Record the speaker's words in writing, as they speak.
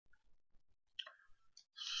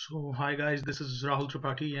So hi guys, this is Rahul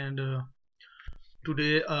Tripathi, and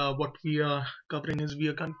today what we are covering is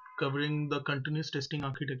covering the continuous testing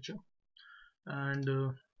architecture, and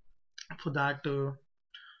for that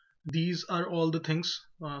these are all the things.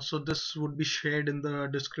 So this would be shared in the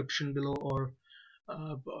description below, or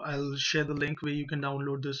uh, I'll share the link where you can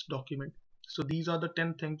download this document. So these are the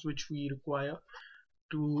 10 things which we require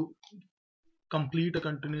to complete a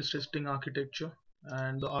continuous testing architecture,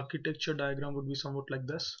 and the architecture diagram would be somewhat like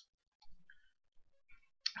this.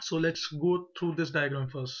 So let's go through this diagram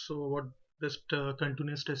first. So what this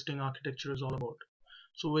continuous testing architecture is all about.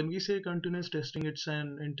 So when we say continuous testing, it's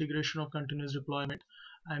an integration of continuous deployment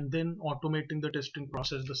and then automating the testing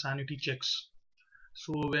process, the sanity checks.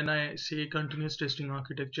 So when I say continuous testing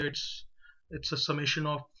architecture, it's a summation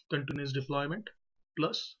of continuous deployment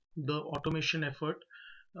plus the automation effort,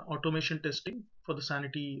 automation testing for the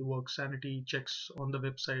sanity work, sanity checks on the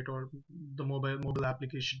website or the mobile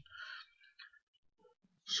application.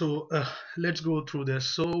 So let's go through this.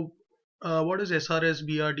 So what is SRS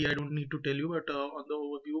BRD? I don't need to tell you, but on the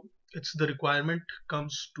overview, it's the requirement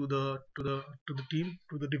comes to the team,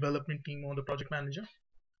 to the development team or the project manager,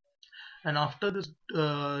 and after this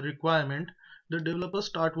requirement, the developers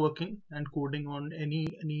start working and coding on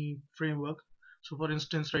any framework. So for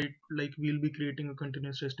instance, right, like we'll be creating a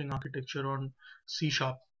continuous testing architecture on C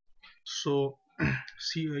sharp. So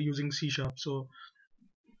using C sharp. So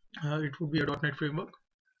it would be a .NET framework.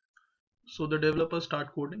 So the developers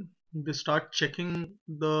start coding, they start checking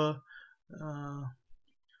the uh,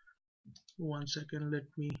 one second, let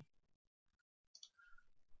me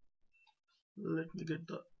get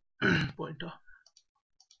the pointer.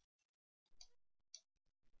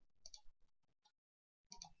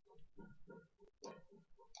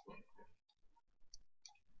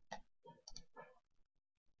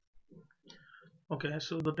 Okay,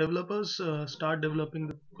 so the developers start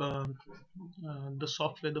developing the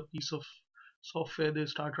software, the piece of software. They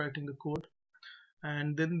start writing the code,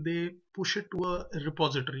 and then they push it to a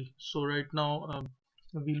repository. So right now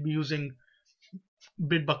we'll be using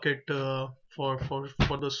Bitbucket for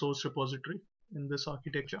the source repository in this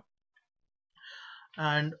architecture.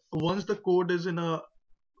 And once the code is in a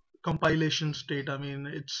compilation state, I mean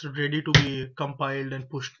it's ready to be compiled and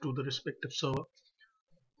pushed to the respective server,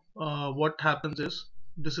 what happens is,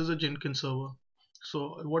 this is a Jenkins server.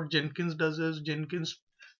 So what Jenkins does is Jenkins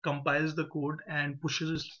compiles the code and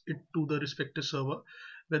pushes it to the respective server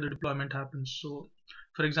where the deployment happens. So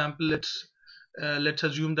for example, let's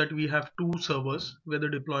assume that we have two servers where the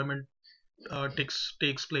deployment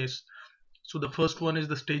takes place. So the first one is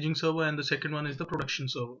the staging server and the second one is the production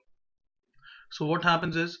server. So what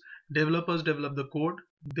happens is, developers develop the code,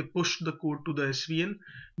 they push the code to the SVN,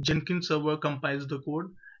 Jenkins server compiles the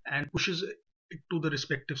code and pushes it to the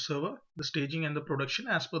respective server, the staging and the production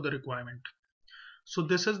as per the requirement. So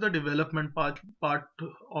this is the development part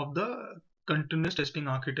of the continuous testing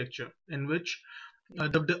architecture, in which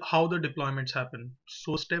how the deployments happen.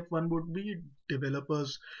 So step one would be,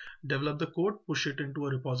 developers develop the code, push it into a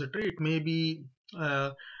repository. It may be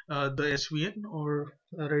the SVN, or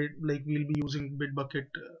right, like we'll be using Bitbucket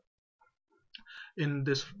in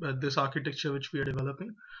this architecture which we are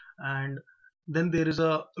developing. And then there is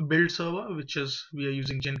a build server, which is we are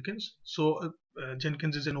using Jenkins. So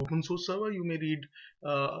Jenkins is an open source server. You may read,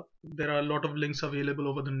 there are a lot of links available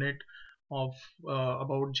over the net of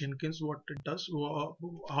about Jenkins, what it does,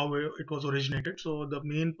 how it was originated. So the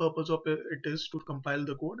main purpose of it is to compile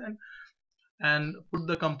the code and put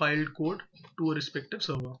the compiled code to a respective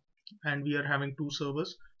server. And we are having two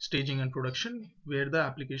servers, staging and production, where the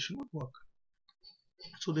application would work.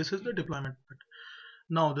 So this is the deployment part.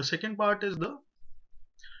 Now the second part is the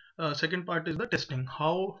testing.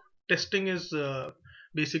 How testing is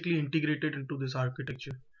basically integrated into this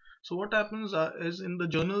architecture. So what happens is, in the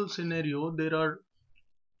journal scenario, there are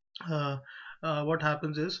uh, what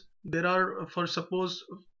happens is, there are, for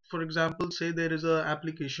example, say there is a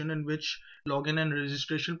application in which login and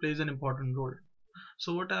registration plays an important role.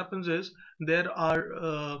 So what happens is, there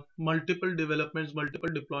are multiple developments, multiple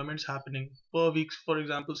deployments happening per week. For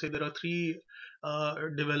example, say there are three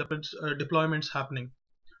deployments happening,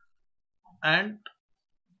 and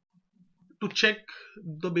to check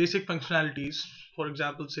the basic functionalities, for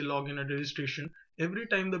example, say login and registration, every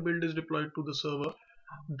time the build is deployed to the server,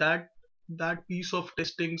 that that piece of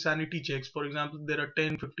testing sanity checks, for example, there are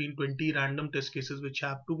 10, 15, 20 random test cases which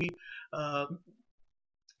have to be uh,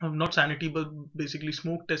 not sanity but basically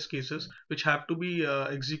smoke test cases, which have to be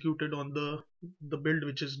executed on the build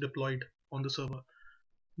which is deployed on the server.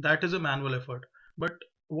 That is a manual effort. But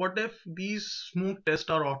what if these smoke tests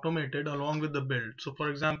are automated along with the build? So for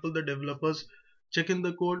example, the developers check in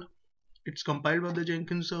the code, it's compiled by the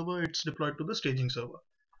Jenkins server, it's deployed to the staging server.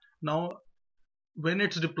 Now when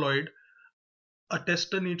it's deployed, a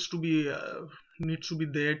tester needs to be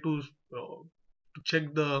there to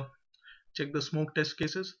check the smoke test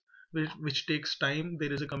cases, which takes time.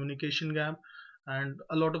 There is a communication gap and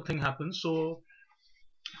a lot of things happen, so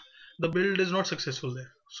the build is not successful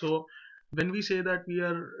there. So when we say that we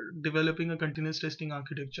are developing a continuous testing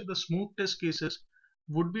architecture, the smoke test cases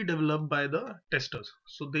would be developed by the testers.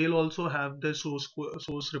 So they'll also have their source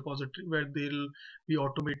repository where they'll be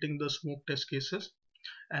automating the smoke test cases.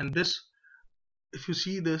 And this, if you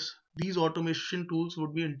see this, these automation tools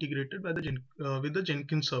would be integrated by the with the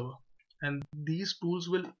Jenkins server, and these tools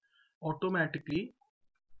will automatically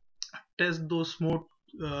test those smoke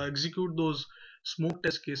execute those smoke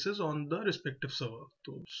test cases on the respective server.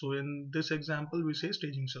 So in this example we say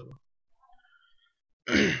staging server.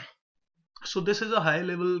 So this is a high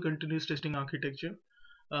level continuous testing architecture,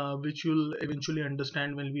 which you'll eventually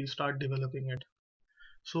understand when we'll start developing it.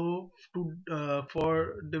 So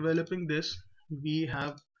for developing this, we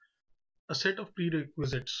have a set of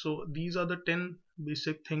prerequisites. So these are the 10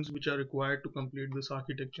 basic things which are required to complete this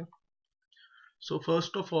architecture. So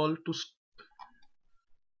first of all,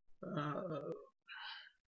 uh,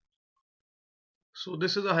 so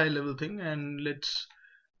this is a high level thing, and let's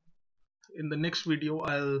in the next video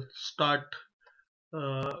I'll start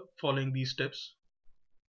following these steps.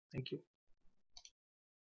 Thank you.